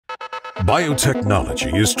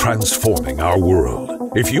Biotechnology is transforming our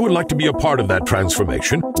world. If you would like to be a part of that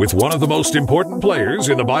transformation with one of the most important players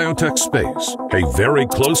in the biotech space, pay very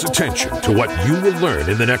close attention to what you will learn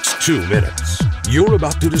in the next 2 minutes. You're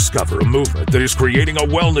about to discover a movement that is creating a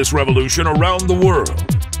wellness revolution around the world.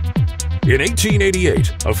 In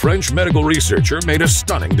 1888, a French medical researcher made a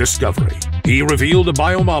stunning discovery. He revealed a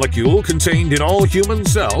biomolecule contained in all human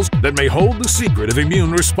cells that may hold the secret of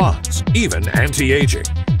immune response, even anti-aging.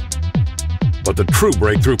 But the true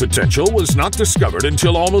breakthrough potential was not discovered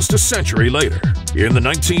until almost a century later. In the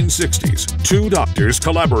 1960s, 2 doctors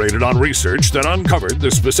collaborated on research that uncovered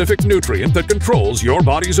the specific nutrient that controls your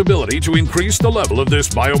body's ability to increase the level of this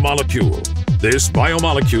biomolecule. This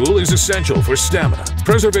biomolecule is essential for stamina,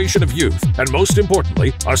 preservation of youth, and most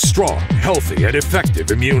importantly, a strong, healthy, and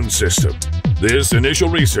effective immune system. This initial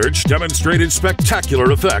research demonstrated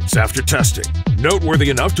spectacular effects after testing,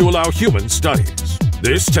 noteworthy enough to allow human studies.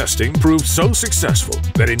 This testing proved so successful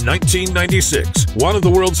that in 1996, one of the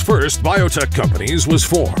world's first biotech companies was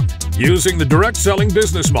formed, using the direct selling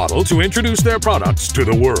business model to introduce their products to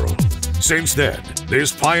the world. Since then,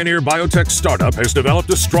 this pioneer biotech startup has developed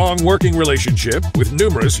a strong working relationship with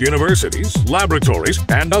numerous universities, laboratories,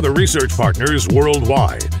 and other research partners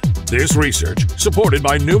worldwide. This research, supported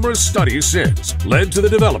by numerous studies since, led to the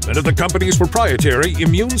development of the company's proprietary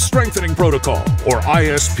Immune Strengthening Protocol, or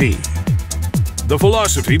ISP. The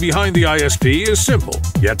philosophy behind the ISP is simple,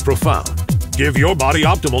 yet profound. Give your body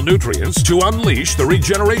optimal nutrients to unleash the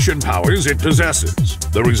regeneration powers it possesses.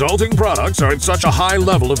 The resulting products are at such a high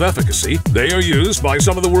level of efficacy, they are used by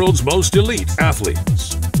some of the world's most elite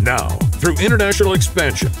athletes. Now, through international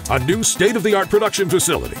expansion, a new state-of-the-art production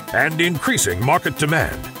facility, and increasing market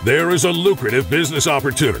demand, there is a lucrative business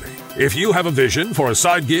opportunity. If you have a vision for a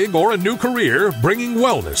side gig or a new career bringing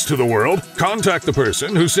wellness to the world, contact the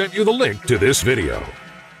person who sent you the link to this video.